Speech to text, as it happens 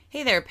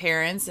Hey there,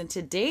 parents. In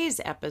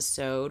today's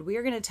episode, we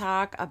are going to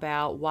talk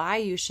about why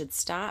you should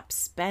stop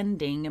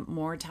spending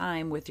more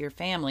time with your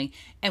family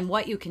and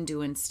what you can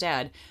do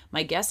instead.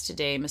 My guest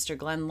today, Mr.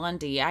 Glenn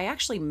Lundy, I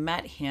actually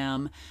met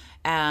him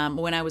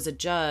when I was a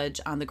judge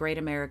on the Great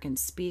American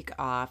Speak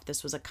Off.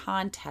 This was a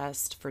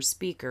contest for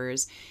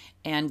speakers,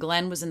 and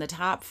Glenn was in the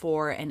top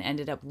four and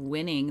ended up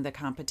winning the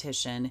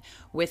competition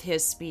with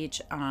his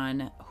speech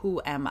on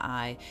Who Am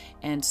I?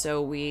 And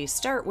so we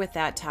start with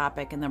that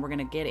topic, and then we're going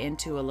to get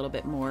into a little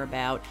bit more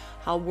about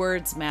how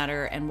words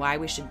matter and why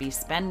we should be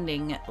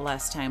spending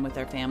less time with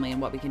our family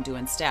and what we can do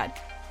instead.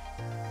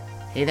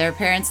 Hey there,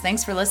 parents.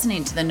 Thanks for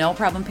listening to the No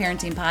Problem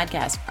Parenting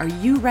Podcast. Are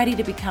you ready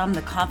to become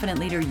the confident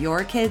leader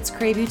your kids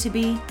crave you to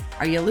be?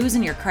 Are you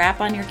losing your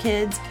crap on your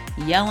kids,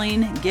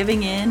 yelling,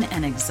 giving in,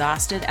 and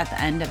exhausted at the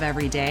end of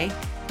every day?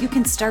 You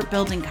can start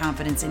building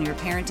confidence in your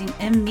parenting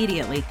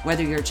immediately,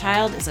 whether your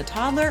child is a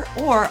toddler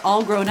or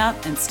all grown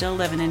up and still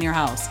living in your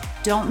house.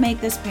 Don't make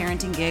this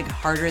parenting gig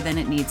harder than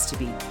it needs to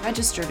be.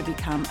 Register to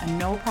become a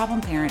No Problem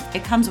Parent.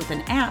 It comes with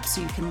an app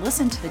so you can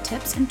listen to the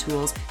tips and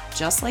tools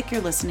just like you're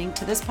listening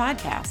to this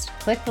podcast.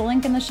 Click the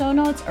link in the show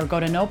notes or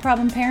go to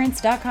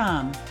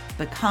noproblemparents.com.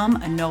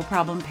 Become a No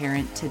Problem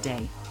Parent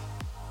today.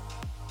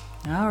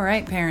 All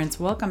right, parents,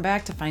 welcome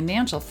back to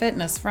Financial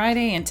Fitness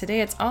Friday, and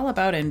today it's all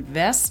about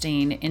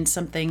investing in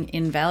something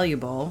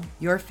invaluable,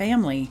 your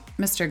family.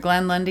 Mr.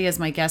 Glenn Lundy is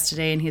my guest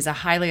today, and he's a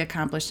highly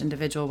accomplished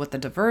individual with a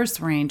diverse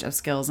range of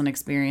skills and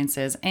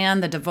experiences,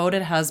 and the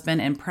devoted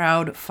husband and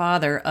proud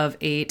father of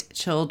 8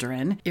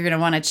 children. You're going to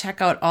want to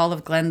check out all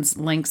of Glenn's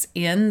links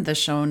in the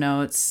show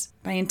notes.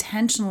 By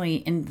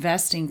intentionally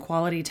investing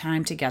quality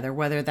time together,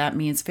 whether that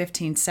means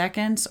 15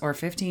 seconds or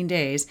 15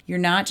 days, you're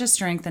not just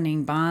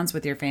strengthening bonds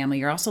with your family,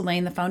 you're also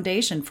laying the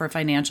foundation for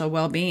financial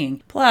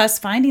well-being. Plus,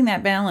 finding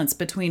that balance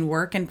between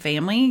work and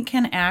family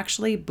can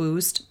actually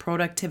boost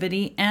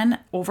productivity and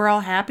overall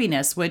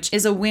happiness, which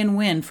is a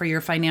win-win for your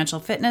financial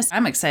fitness.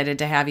 I'm excited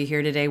to have you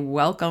here today.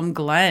 Welcome,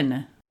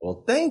 Glenn.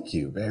 Well, thank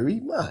you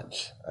very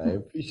much. I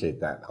appreciate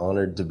that.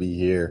 Honored to be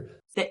here.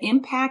 The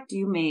impact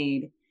you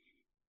made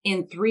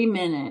in 3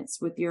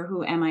 minutes with your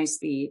Who Am I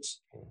speech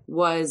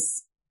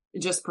was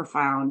just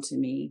profound to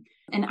me.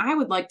 And I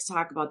would like to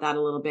talk about that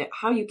a little bit,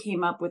 how you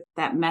came up with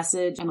that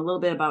message and a little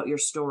bit about your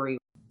story.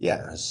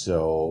 Yeah.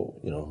 So,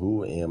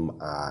 who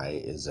am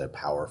I is a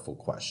powerful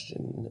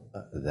question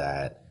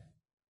that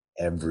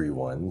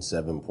everyone,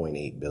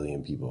 7.8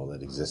 billion people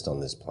that exist on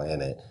this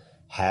planet,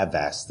 have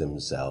asked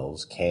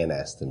themselves, can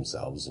ask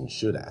themselves, and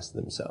should ask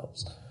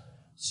themselves.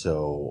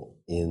 So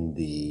in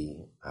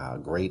the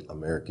Great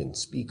American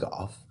Speak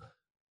Off,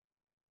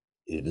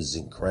 it is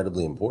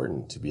incredibly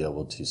important to be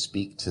able to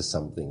speak to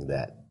something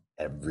that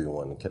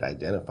everyone could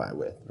identify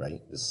with, right?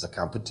 This is a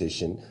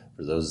competition.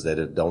 For those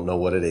that don't know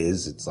what it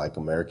is, it's like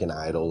American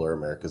Idol or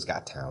America's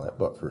Got Talent,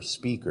 but for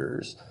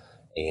speakers.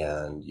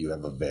 And you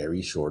have a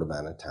very short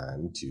amount of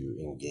time to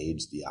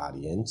engage the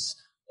audience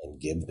and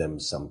give them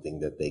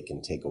something that they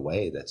can take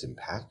away that's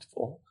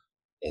impactful.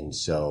 And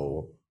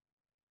so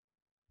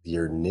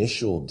your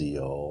initial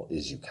deal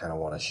is you kind of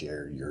want to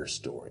share your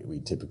story. We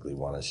typically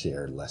want to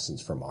share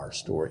lessons from our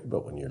story,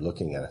 but when you're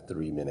looking at a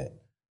 3-minute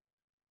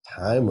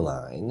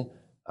timeline,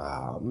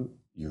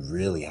 you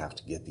really have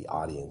to get the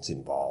audience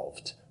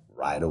involved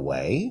right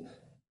away.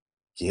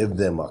 Give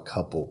them a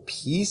couple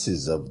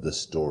pieces of the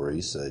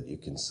story so that you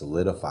can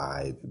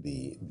solidify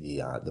the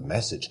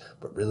message,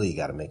 but really you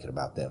got to make it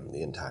about them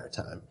the entire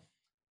time.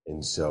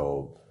 And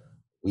so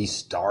we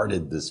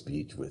started the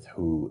speech with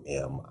Who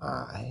Am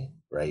I?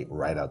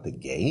 Right out the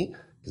gate,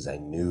 because I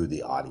knew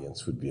the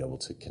audience would be able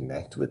to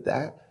connect with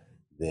that.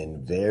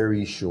 Then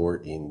very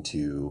short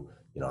into,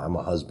 I'm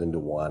a husband to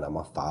 1, I'm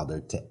a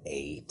father to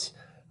 8.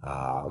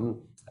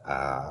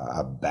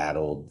 I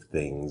battled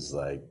things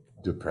like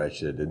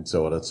depression and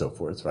so on and so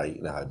forth,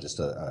 right? Just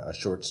a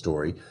short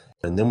story.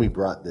 And then we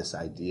brought this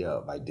idea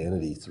of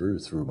identity through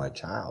my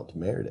child,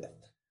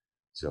 Meredith.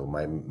 So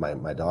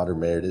my daughter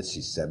Meredith,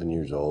 she's 7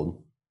 years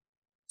old.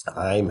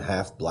 I'm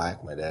half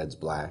black. My dad's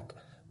black.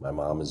 My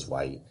mom is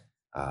white,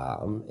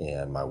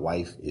 and my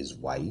wife is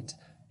white,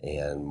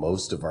 and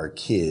most of our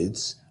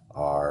kids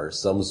are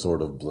some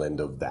sort of blend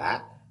of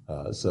that.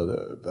 So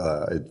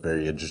it's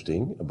very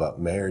interesting. But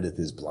Meredith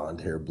is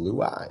blonde hair,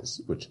 blue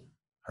eyes, which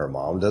her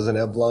mom doesn't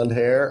have blonde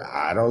hair.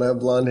 I don't have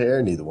blonde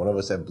hair. Neither one of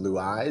us have blue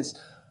eyes.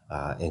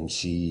 And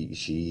she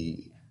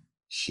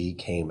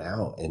came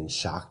out and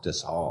shocked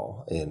us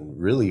all. And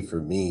really, for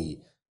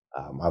me,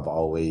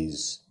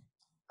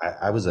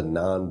 I was a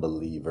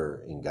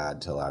non-believer in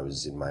God till I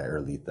was in my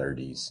early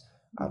 30s.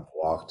 I've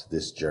walked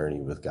this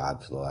journey with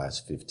God for the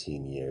last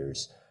 15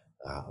 years.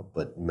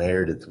 But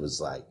Meredith was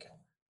like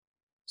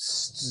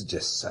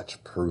just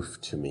such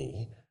proof to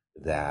me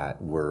that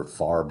we're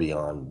far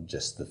beyond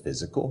just the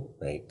physical,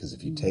 right? Because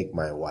if you take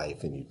my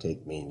wife and you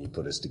take me and you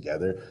put us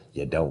together,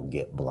 you don't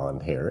get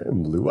blonde hair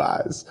and blue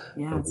eyes.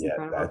 Yeah, and yet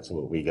that's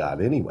what we got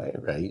anyway,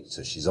 right?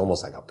 So she's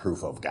almost like a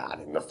proof of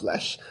God in the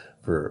flesh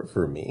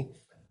for me.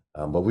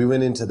 But we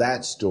went into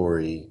that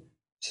story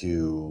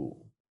to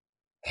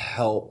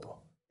help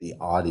the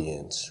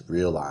audience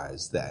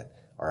realize that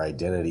our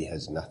identity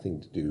has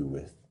nothing to do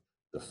with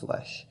the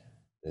flesh.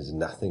 It has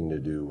nothing to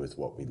do with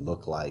what we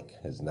look like,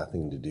 has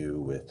nothing to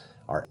do with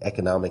our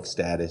economic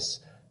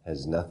status,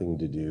 has nothing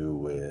to do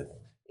with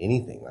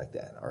anything like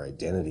that. Our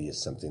identity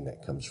is something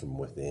that comes from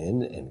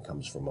within and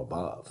comes from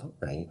above,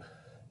 right?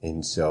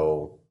 And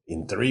so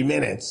in 3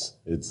 minutes,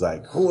 it's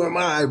like, who am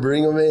I?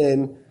 Bring them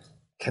in,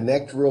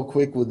 connect real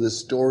quick with the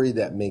story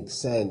that makes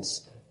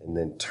sense, and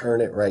then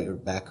turn it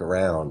right back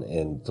around.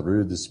 And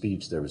through the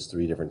speech, there was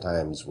 3 different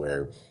times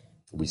where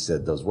we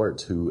said those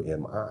words, who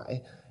am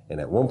I? And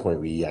at one point,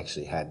 we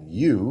actually had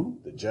you,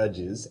 the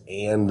judges,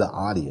 and the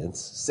audience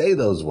say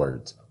those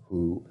words.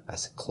 I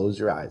said, close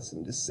your eyes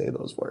and just say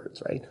those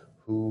words, right?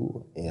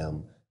 Who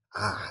am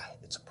I?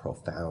 It's a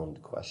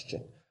profound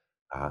question.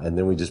 And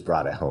then we just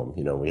brought it home.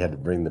 We had to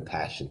bring the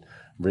passion,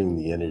 bring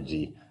the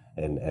energy,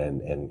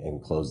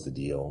 and close the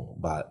deal.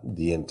 But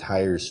the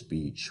entire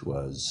speech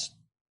was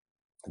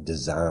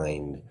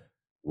designed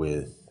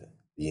with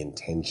the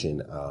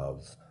intention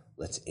of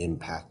let's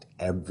impact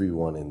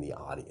everyone in the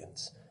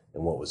audience.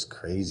 And what was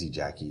crazy,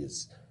 Jackie,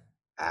 is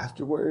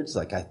afterwards,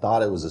 like I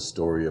thought it was a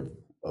story of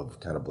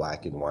kind of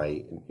black and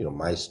white.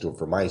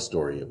 For my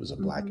story, it was a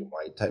black and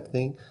white type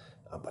thing.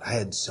 But I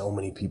had so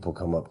many people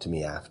come up to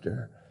me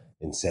after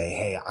and say,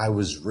 hey, I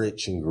was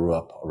rich and grew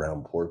up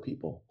around poor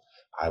people.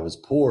 I was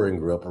poor and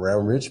grew up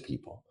around rich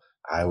people.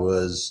 I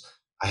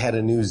had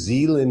a New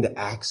Zealand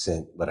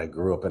accent, but I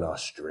grew up in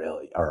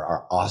Australia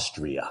or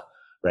Austria,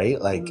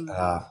 right? Like,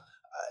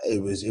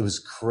 it was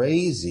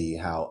crazy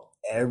how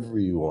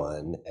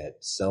everyone at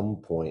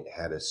some point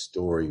had a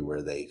story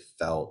where they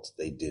felt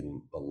they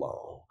didn't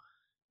belong.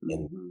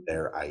 In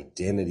their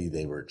identity,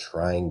 they were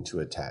trying to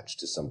attach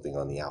to something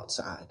on the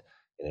outside.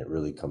 And it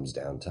really comes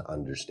down to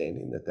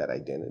understanding that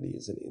identity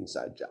is an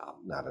inside job,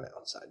 not an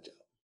outside job.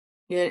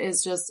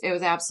 It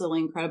was absolutely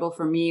incredible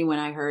for me when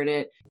I heard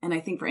it. And I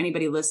think for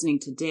anybody listening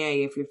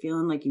today, if you're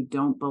feeling like you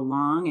don't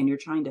belong and you're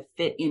trying to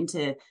fit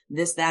into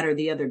this, that, or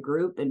the other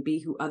group and be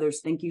who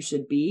others think you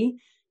should be,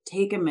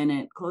 take a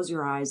minute, close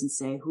your eyes and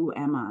say, who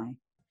am I?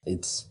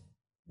 It's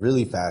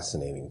really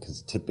fascinating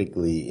because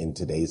typically in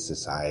today's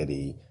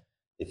society,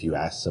 if you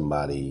ask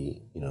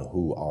somebody,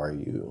 who are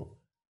you?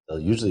 They'll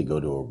usually go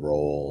to a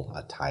role,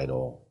 a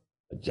title,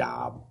 a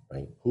job,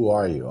 right? Who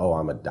are you? Oh,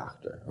 I'm a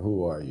doctor.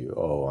 Who are you?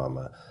 Oh, I'm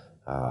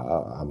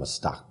a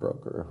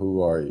stockbroker.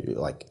 Who are you?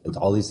 Like, it's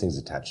all these things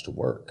attached to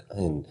work.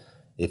 And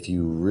if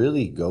you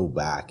really go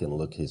back and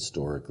look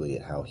historically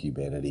at how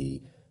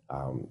humanity,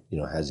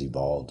 has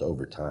evolved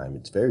over time,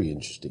 it's very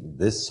interesting.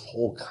 This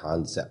whole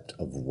concept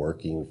of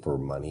working for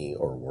money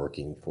or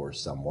working for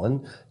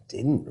someone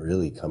didn't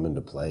really come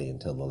into play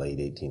until the late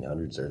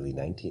 1800s, early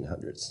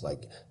 1900s.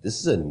 Like,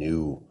 this is a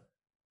new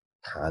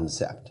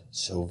concept.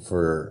 So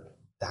for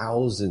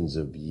thousands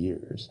of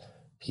years,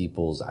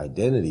 people's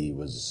identity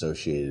was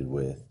associated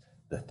with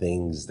the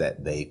things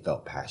that they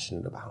felt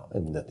passionate about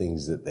and the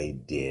things that they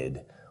did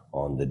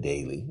on the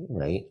daily,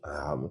 right?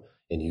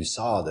 And you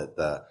saw that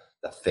the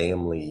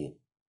family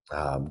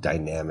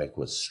dynamic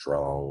was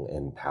strong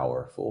and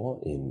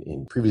powerful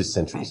in previous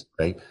centuries,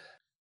 right?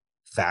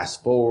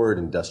 Fast forward,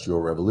 Industrial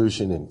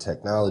Revolution and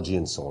technology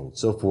and so on and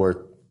so forth.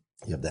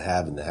 You have the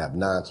have and the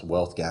have-nots,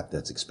 wealth gap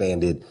that's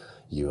expanded.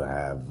 You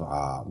have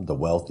the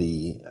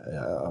wealthy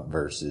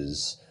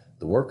versus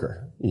the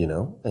worker,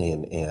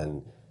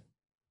 and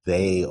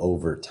they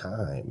over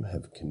time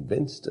have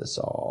convinced us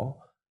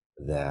all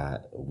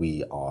that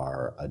we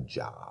are a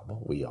job,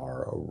 we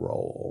are a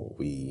role,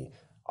 we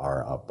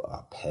are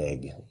a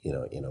peg,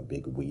 in a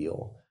big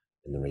wheel.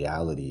 And the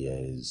reality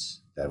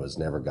is that was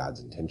never God's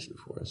intention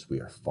for us.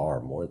 We are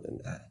far more than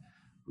that.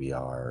 We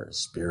are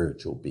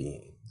spiritual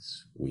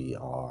beings. We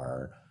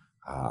are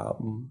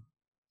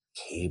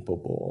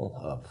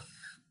capable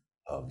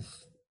of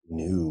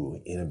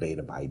new,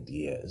 innovative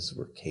ideas.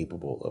 We're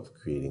capable of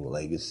creating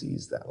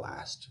legacies that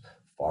last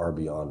far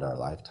beyond our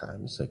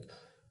lifetimes. Like,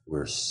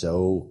 we're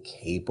so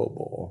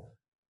capable,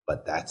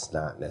 but that's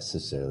not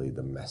necessarily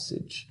the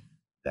message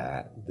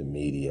that the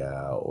media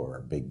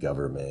or big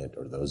government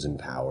or those in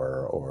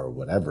power or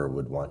whatever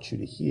would want you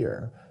to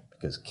hear,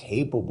 because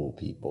capable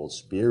people,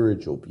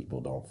 spiritual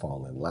people don't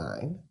fall in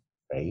line,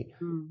 right?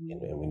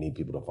 And we need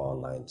people to fall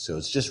in line. So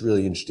it's just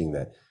really interesting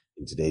that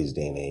in today's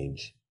day and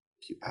age,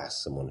 if you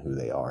ask someone who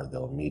they are,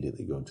 they'll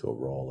immediately go to a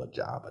role, a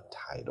job, a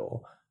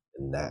title.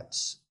 And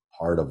that's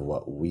part of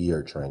what we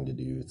are trying to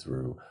do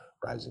through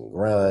Rise and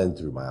Grind,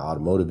 through my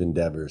automotive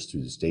endeavors,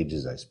 through the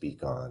stages I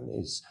speak on,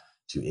 is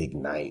to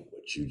ignite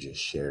what you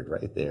just shared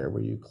right there,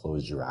 where you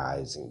close your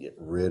eyes and get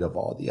rid of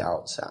all the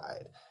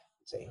outside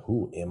and say,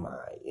 who am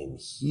I in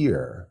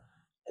here?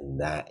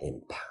 And that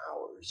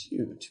empowers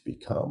you to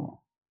become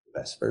the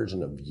best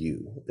version of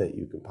you that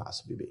you can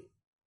possibly be.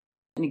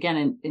 And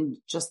again, in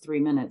just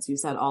 3 minutes, you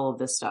said all of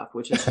this stuff,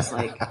 which is just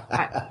like, to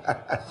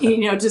summarize.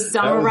 That was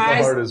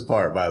the hardest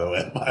part, by the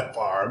way, by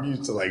far. I'm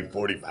used to like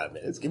 45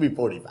 minutes. Give me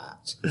 45.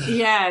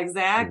 Yeah,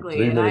 exactly.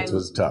 3 minutes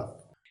was tough.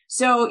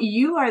 So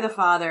you are the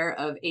father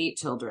of 8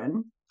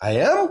 children. I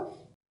am?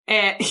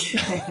 And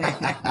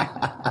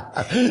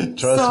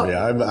Trust me,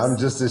 I'm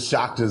just as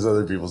shocked as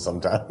other people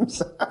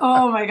sometimes.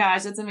 oh my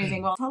gosh, that's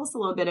amazing. Well, tell us a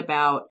little bit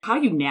about how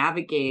you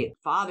navigate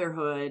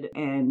fatherhood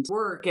and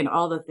work and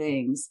all the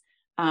things,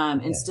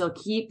 and still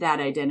keep that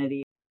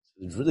identity.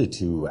 There's really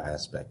two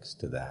aspects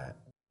to that.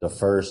 The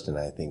first, and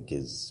I think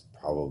is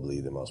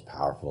probably the most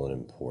powerful and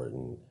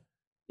important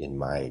in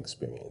my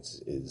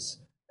experience, is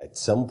at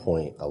some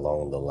point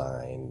along the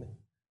line,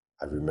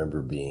 I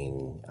remember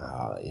being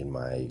in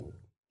my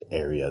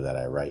area that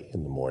I write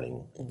in the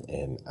morning,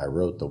 and I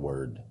wrote the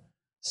word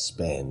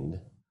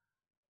spend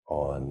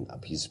on a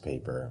piece of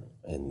paper,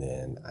 and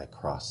then I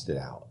crossed it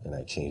out and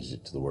I changed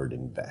it to the word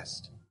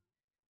invest.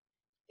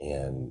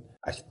 And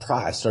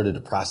I started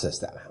to process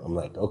that. I'm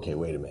like, okay,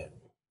 wait a minute.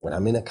 When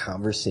I'm in a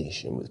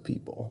conversation with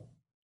people,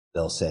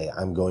 they'll say,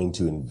 I'm going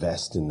to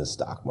invest in the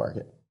stock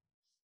market.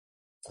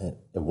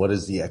 And what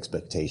is the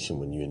expectation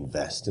when you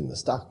invest in the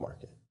stock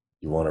market?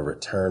 You want a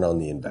return on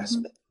the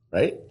investment,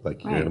 right?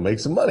 Like you're going to make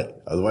some money.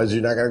 Otherwise,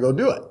 you're not going to go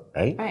do it,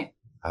 right? Right.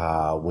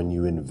 When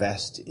you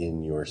invest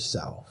in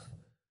yourself,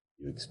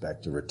 you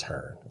expect a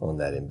return on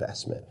that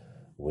investment.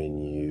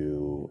 When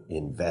you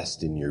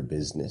invest in your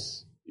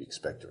business, you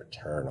expect a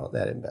return on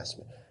that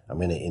investment. I'm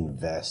going to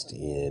invest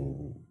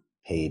in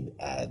paid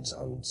ads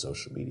on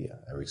social media.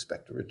 I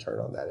expect a return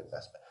on that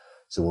investment.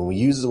 So when we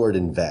use the word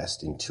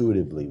invest,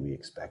 intuitively, we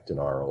expect an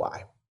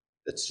ROI.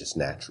 That's just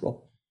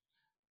natural.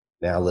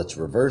 Now let's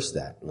reverse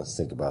that. Let's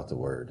think about the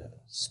word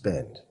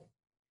spend.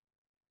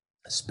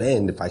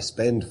 Spend, if I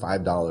spend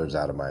 $5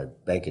 out of my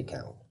bank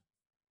account,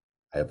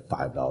 I have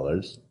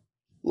 $5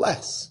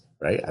 less,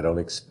 right? I don't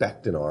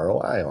expect an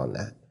ROI on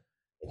that.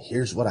 And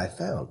here's what I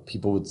found.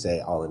 People would say,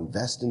 I'll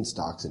invest in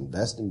stocks,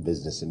 invest in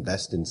business,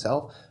 invest in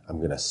self. I'm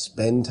going to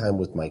spend time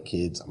with my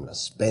kids. I'm going to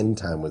spend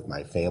time with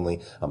my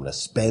family. I'm going to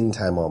spend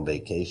time on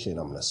vacation.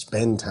 I'm going to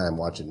spend time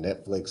watching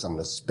Netflix. I'm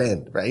going to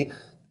spend, right?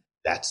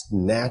 That's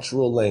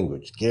natural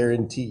language.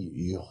 Guarantee you,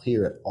 you'll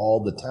hear it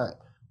all the time.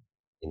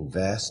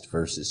 Invest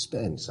versus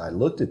spend. So I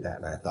looked at that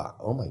and I thought,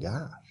 oh my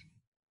gosh.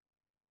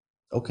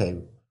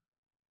 Okay.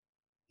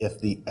 If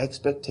the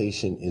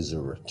expectation is a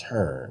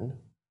return,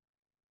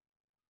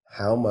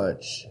 how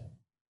much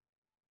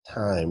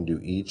time do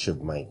each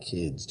of my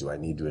kids do I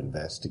need to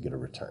invest to get a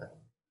return?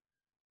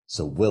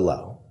 So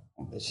Willow,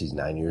 she's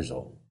 9 years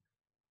old.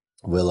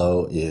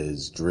 Willow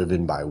is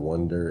driven by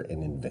wonder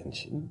and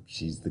invention.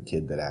 She's the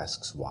kid that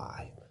asks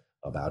why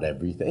about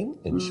everything,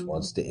 and she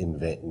wants to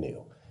invent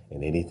new.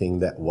 And anything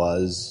that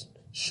was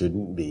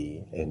shouldn't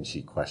be, and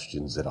she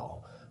questions it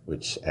all,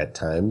 which at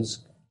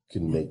times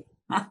can make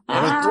her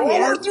throw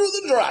her through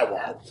the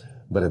drywall.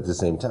 But at the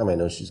same time, I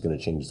know she's going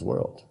to change the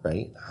world,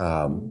 right?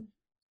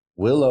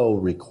 Willow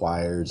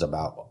requires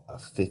about a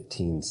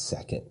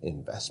 15-second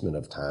investment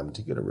of time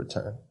to get a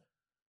return.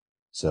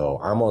 So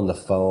I'm on the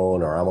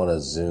phone or I'm on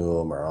a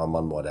Zoom or I'm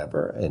on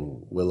whatever,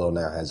 and Willow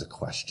now has a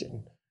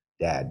question.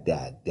 Dad,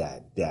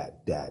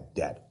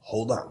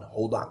 hold on.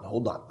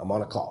 I'm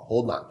on a call.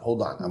 Hold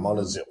on. I'm on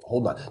a Zoom.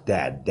 Hold on.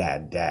 Dad.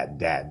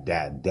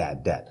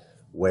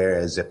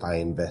 Whereas if I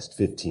invest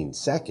 15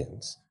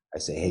 seconds, I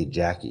say, hey,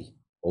 Jackie,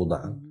 hold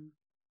on.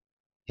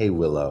 Hey,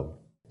 Willow,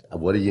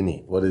 what do you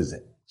need? What is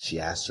it? She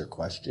asks her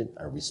question.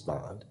 I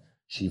respond.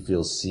 She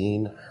feels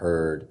seen,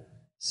 heard,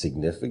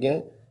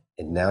 significant.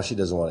 And now she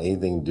doesn't want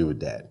anything to do with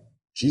dad.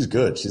 She's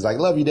good. She's like,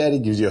 love you, daddy,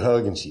 gives you a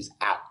hug, and she's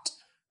out,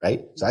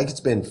 right? So I could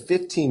spend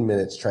 15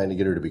 minutes trying to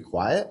get her to be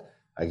quiet,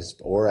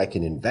 or I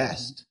can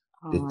invest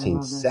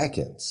 15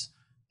 seconds,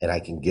 and I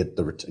can get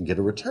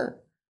a return.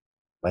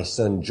 My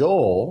son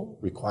Joel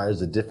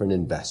requires a different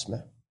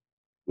investment.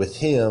 With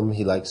him,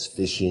 he likes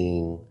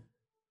fishing,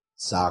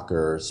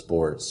 soccer,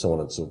 sports, so on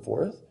and so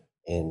forth.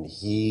 And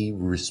he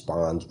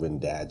responds when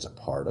dad's a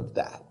part of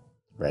that,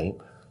 right?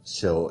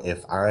 So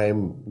if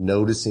I'm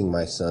noticing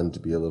my son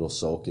to be a little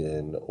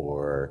sullen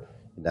or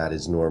not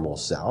his normal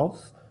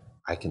self,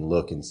 I can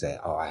look and say,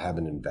 oh, I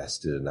haven't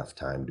invested enough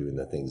time doing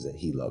the things that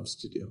he loves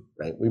to do,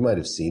 right? We might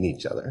have seen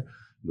each other.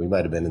 We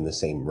might have been in the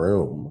same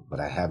room,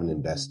 but I haven't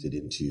invested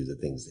into the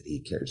things that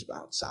he cares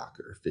about: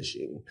 soccer,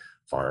 fishing,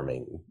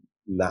 farming,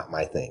 not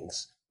my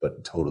things,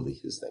 but totally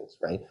his things,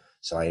 right?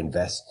 So I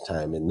invest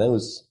time in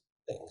those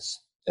things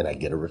and I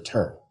get a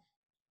return.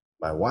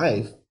 My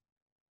wife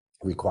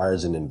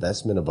requires an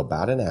investment of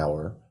about an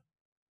hour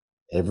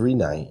every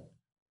night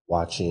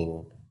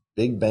watching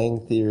Big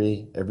Bang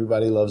Theory,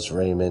 Everybody Loves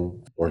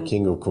Raymond, or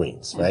King of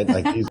Queens, right?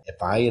 Like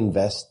if I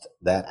invest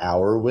that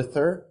hour with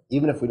her,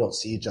 even if we don't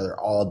see each other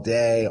all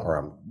day,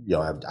 or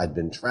I've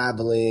been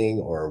traveling,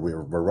 or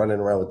we're running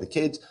around with the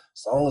kids,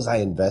 as long as I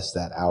invest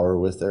that hour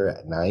with her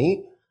at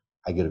night,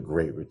 I get a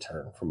great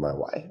return from my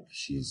wife.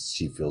 She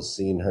feels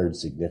seen, heard,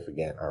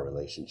 significant. Our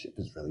relationship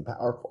is really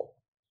powerful.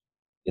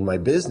 In my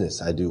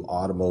business, I do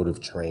automotive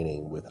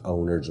training with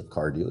owners of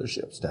car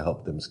dealerships to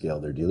help them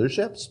scale their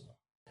dealerships.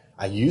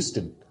 I used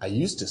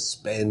to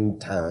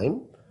spend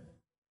time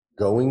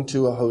going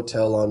to a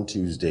hotel on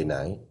Tuesday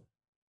night,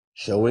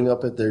 showing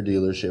up at their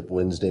dealership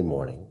Wednesday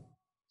morning,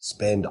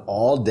 spend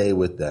all day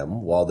with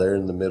them while they're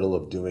in the middle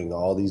of doing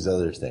all these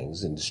other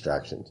things and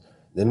distractions,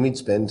 Then we'd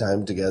spend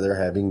time together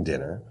having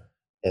dinner.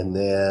 And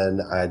then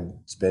I'd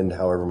spend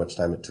however much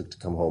time it took to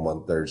come home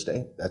on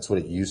Thursday. That's what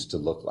it used to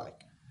look like.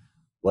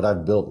 What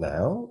I've built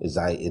now is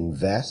I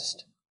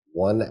invest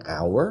 1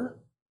 hour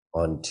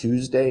on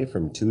Tuesday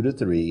from 2 to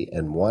 3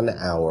 and 1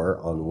 hour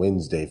on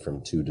Wednesday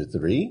from 2 to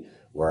 3,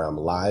 where I'm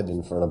live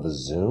in front of a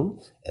Zoom,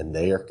 and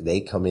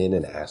they come in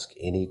and ask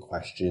any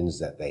questions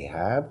that they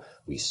have.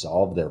 We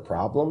solve their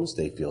problems.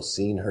 They feel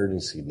seen, heard,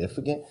 and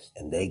significant,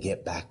 and they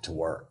get back to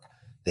work.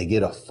 They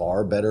get a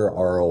far better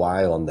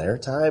ROI on their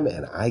time,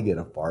 and I get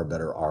a far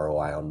better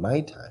ROI on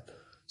my time.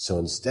 So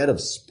instead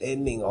of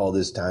spending all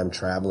this time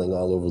traveling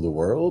all over the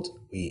world,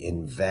 we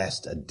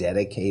invest a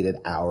dedicated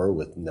hour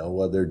with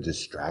no other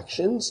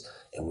distractions,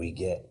 and we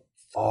get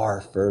far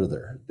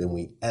further than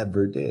we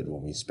ever did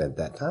when we spent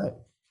that time.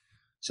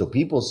 So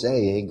people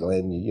say, hey,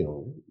 Glenn,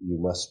 you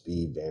must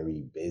be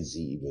very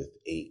busy with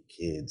 8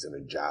 kids and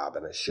a job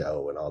and a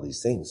show and all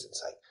these things.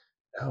 It's like,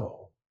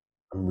 no,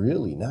 I'm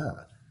really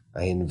not.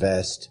 I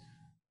invest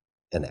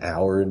an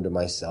hour into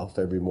myself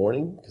every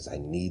morning because I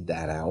need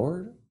that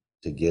hour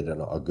to get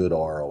a good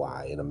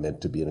ROI, and I'm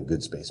meant to be in a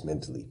good space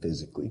mentally,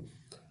 physically.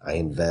 I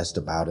invest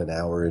about an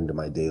hour into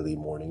my daily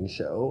morning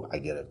show. I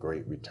get a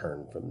great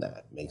return from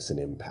that. Makes an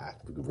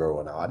impact. We grow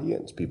an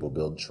audience. People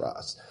build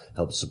trust.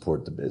 Help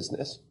support the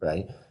business,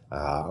 right?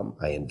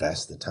 I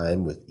invest the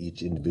time with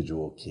each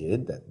individual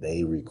kid that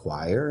they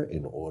require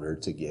in order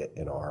to get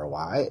an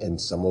ROI. And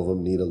some of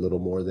them need a little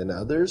more than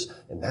others,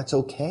 and that's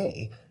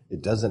okay.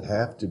 It doesn't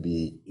have to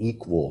be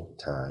equal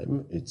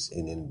time. It's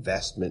an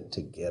investment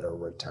to get a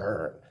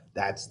return.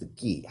 That's the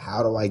key.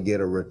 How do I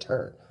get a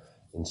return?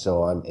 And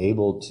so I'm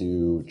able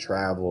to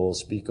travel,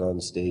 speak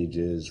on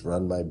stages,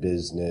 run my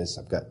business.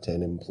 I've got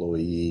 10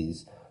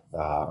 employees,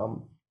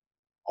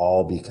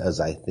 all because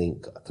I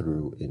think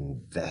through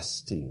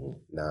investing,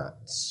 not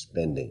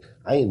spending.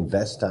 I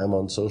invest time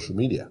on social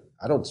media.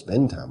 I don't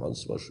spend time on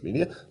social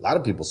media. A lot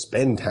of people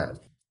spend time.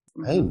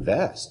 I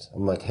invest.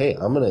 I'm like, hey,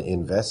 I'm going to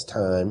invest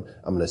time.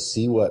 I'm going to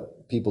see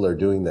what people are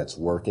doing that's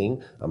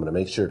working. I'm going to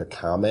make sure to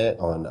comment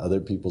on other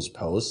people's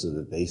posts so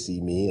that they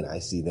see me and I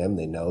see them.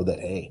 They know that,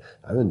 hey,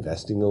 I'm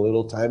investing a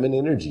little time and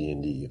energy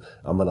into you.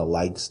 I'm going to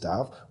like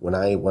stuff. When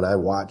I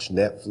watch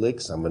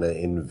Netflix, I'm going to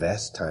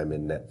invest time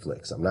in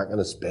Netflix. I'm not going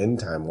to spend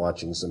time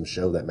watching some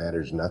show that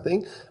matters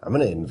nothing. I'm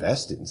going to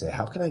invest it and say,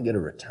 how can I get a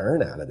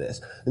return out of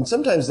this? And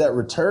sometimes that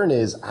return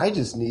is, I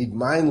just need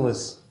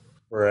mindless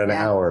for an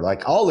hour.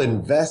 Like, I'll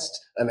invest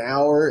an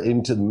hour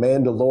into The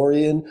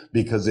Mandalorian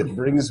because it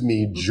brings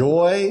me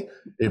joy.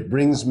 It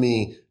brings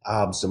me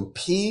some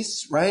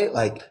peace, right?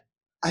 Like,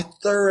 I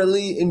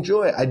thoroughly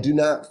enjoy it. I do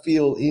not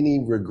feel any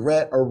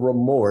regret or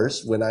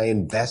remorse when I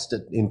invest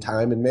it in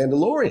time in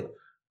Mandalorian,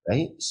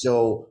 right?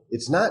 So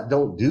it's not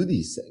don't do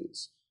these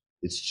things.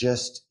 It's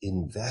just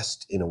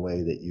invest in a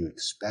way that you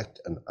expect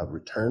a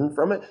return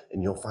from it,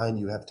 and you'll find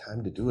you have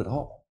time to do it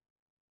all.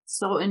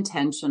 So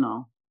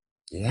intentional.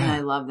 Yeah. And I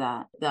love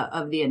that,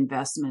 of the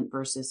investment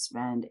versus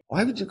spend.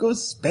 Why would you go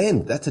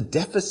spend? That's a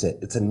deficit.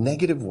 It's a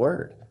negative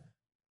word.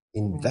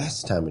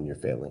 Invest time in your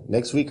family.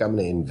 Next week, I'm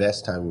going to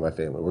invest time in my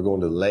family. We're going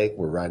to the lake.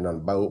 We're riding on a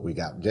boat. We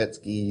got jet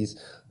skis.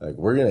 Like,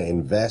 we're going to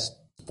invest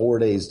 4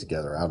 days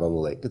together out on the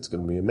lake. It's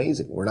going to be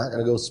amazing. We're not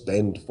going to go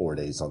spend 4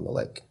 days on the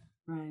lake.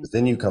 Right. Because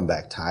then you come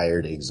back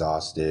tired,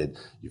 exhausted.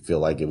 You feel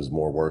like it was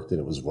more work than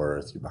it was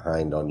worth. You're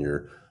behind on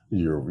your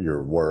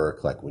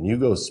work. Like, when you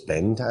go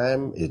spend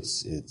time,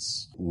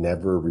 it's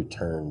never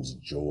returns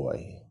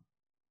joy.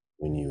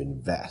 When you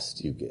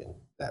invest, you get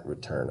that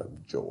return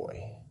of joy.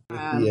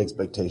 The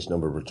expectation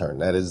of a return.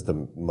 That is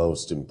the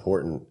most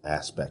important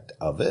aspect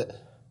of it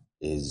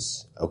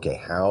is, okay,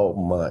 how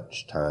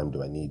much time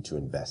do I need to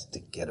invest to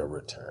get a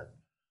return?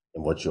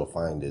 And what you'll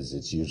find is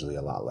it's usually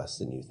a lot less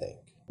than you think.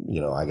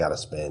 I got to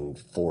spend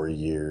 4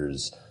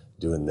 years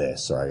doing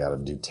this, or I got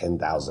to do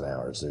 10,000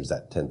 hours. There's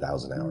that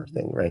 10,000 hour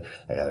thing, right?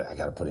 I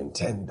got to put in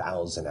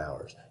 10,000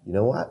 hours. You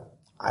know what?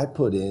 I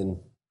put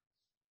in,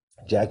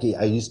 Jackie,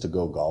 I used to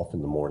go golf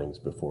in the mornings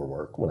before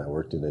work. When I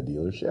worked in a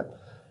dealership,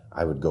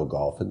 I would go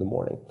golf in the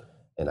morning,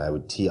 and I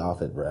would tee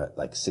off at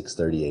like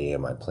 6:30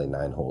 a.m. I'd play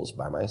 9 holes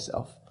by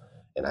myself.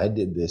 And I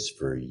did this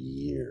for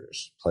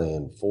years,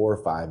 playing 4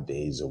 or 5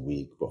 days a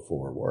week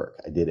before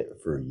work. I did it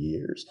for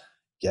years.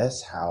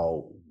 Guess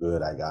how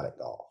good I got at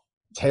golf?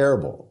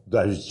 Terrible.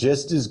 I was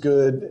just as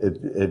good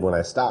when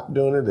I stopped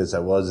doing it as I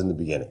was in the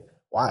beginning.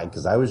 Why?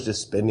 Because I was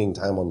just spending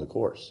time on the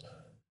course.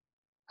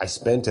 I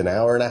spent an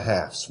hour and a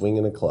half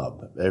swinging a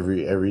club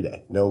every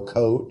day. No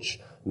coach,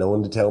 no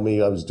one to tell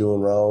me I was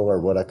doing wrong or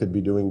what I could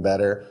be doing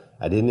better.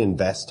 I didn't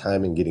invest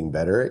time in getting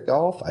better at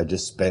golf. I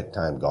just spent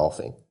time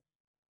golfing.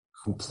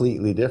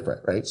 Completely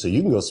different, right? So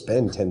you can go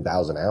spend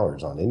 10,000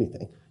 hours on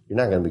anything. You're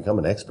not going to become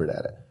an expert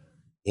at it.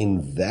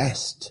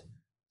 Invest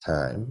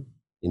time.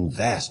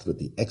 Invest with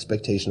the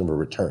expectation of a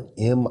return.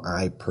 Am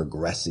I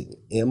progressing?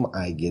 Am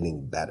I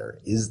getting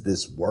better? Is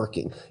this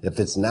working? If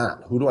it's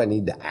not, who do I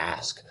need to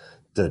ask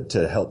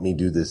to help me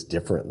do this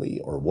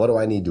differently? Or what do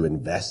I need to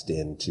invest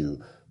in to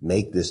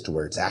make this to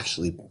where it's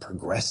actually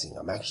progressing?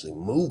 I'm actually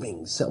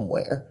moving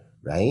somewhere,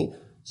 right?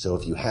 So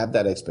if you have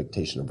that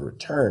expectation of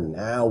return,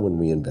 now when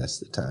we invest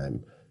the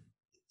time,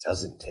 it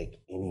doesn't take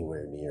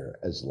anywhere near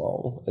as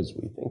long as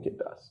we think it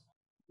does.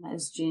 That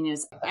is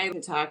genius. I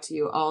could talk to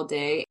you all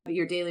day.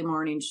 Your daily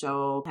morning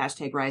show,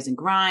 #Rise and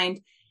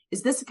Grind.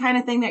 Is this the kind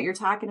of thing that you're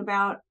talking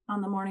about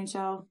on the morning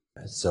show?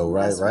 So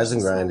Rise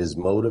and Grind is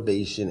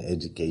motivation,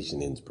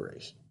 education,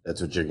 inspiration.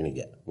 That's what you're going to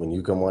get. When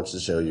you come watch the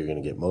show, you're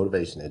going to get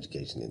motivation,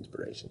 education,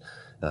 inspiration.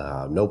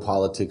 No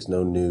politics,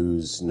 no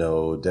news,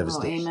 no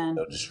devastation,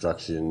 no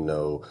destruction,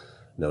 no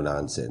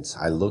nonsense.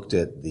 I looked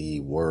at the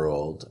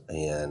world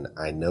and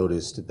I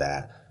noticed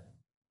that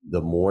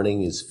the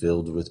morning is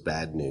filled with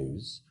bad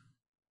news.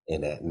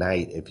 And at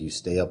night, if you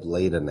stay up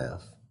late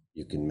enough,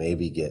 you can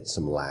maybe get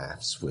some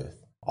laughs with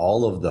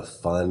all of the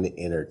fun,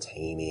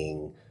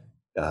 entertaining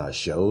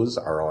shows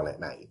are on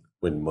at night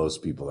when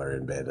most people are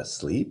in bed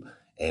asleep.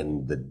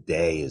 And the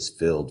day is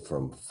filled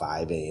from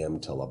 5 a.m.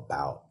 till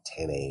about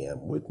 10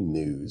 a.m. with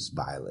news,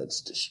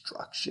 violence,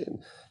 destruction.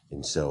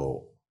 And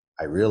so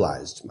I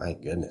realized, my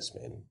goodness,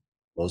 man,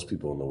 most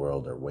people in the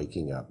world are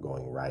waking up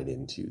going right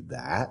into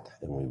that.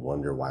 And we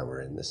wonder why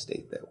we're in the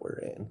state that we're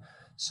in.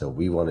 So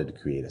we wanted to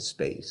create a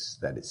space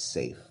that is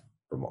safe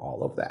from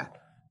all of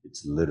that.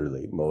 It's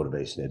literally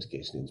motivation,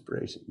 education,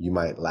 inspiration. You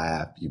might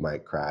laugh, you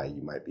might cry,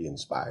 you might be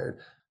inspired.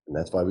 And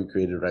that's why we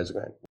created Rise and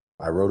Grind.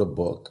 I wrote a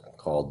book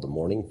called The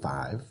Morning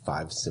Five,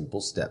 5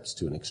 Simple Steps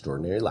to an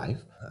Extraordinary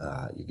Life.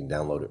 You can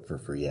download it for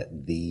free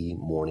at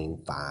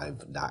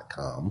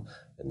themorning5.com.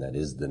 And that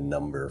is the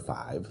number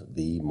 5,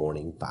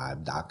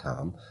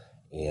 themorning5.com.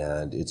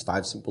 And it's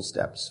 5 simple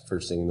steps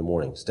first thing in the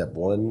morning. Step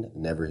 1,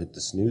 never hit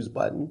the snooze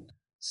button.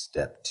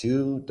 Step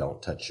 2,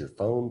 don't touch your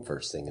phone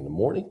first thing in the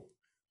morning.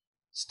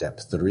 Step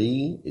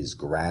 3 is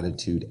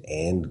gratitude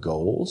and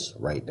goals.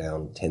 Write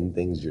down 10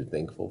 things you're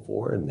thankful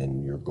for and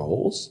then your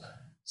goals.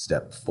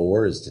 Step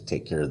 4 is to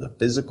take care of the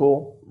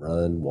physical,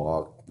 run,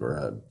 walk,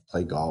 or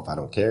play golf. I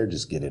don't care.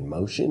 Just get in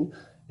motion.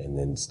 And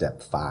then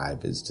step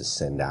 5 is to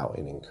send out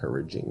an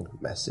encouraging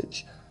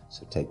message.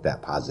 So take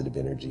that positive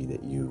energy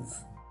that you've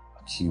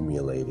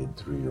accumulated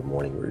through your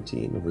morning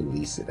routine and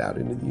release it out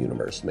into the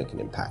universe, make an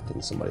impact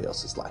in somebody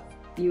else's life.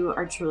 You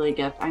are truly a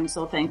gift. I'm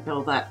so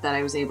thankful that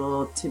I was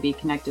able to be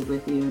connected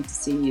with you and to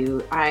see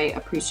you. I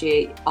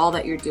appreciate all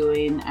that you're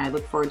doing. I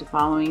look forward to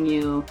following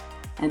you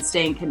and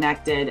staying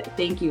connected.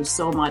 Thank you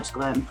so much,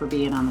 Glenn, for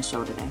being on the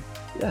show today.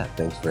 Yeah,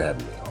 thanks for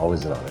having me.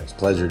 Always an honor. It's a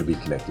pleasure to be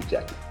connected,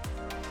 Jackie.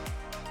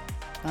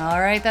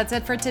 All right, that's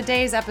it for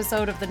today's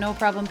episode of the No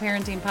Problem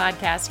Parenting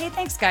Podcast. Hey,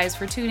 thanks guys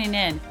for tuning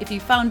in. If you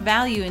found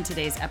value in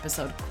today's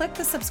episode, click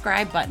the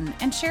subscribe button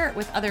and share it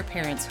with other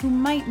parents who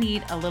might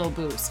need a little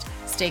boost.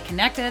 Stay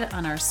connected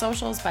on our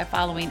socials by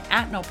following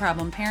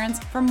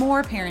 @NoProblemParents for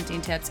more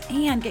parenting tips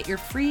and get your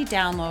free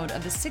download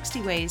of the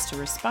 60 ways to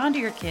respond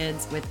to your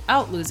kids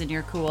without losing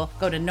your cool.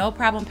 Go to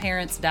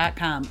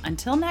noproblemparents.com.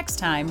 Until next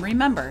time,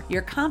 remember,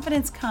 your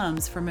confidence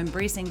comes from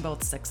embracing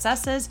both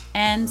successes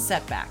and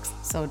setbacks.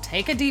 So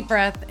take a deep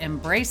breath,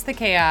 embrace the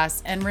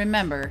chaos, and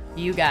remember,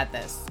 you got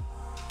this.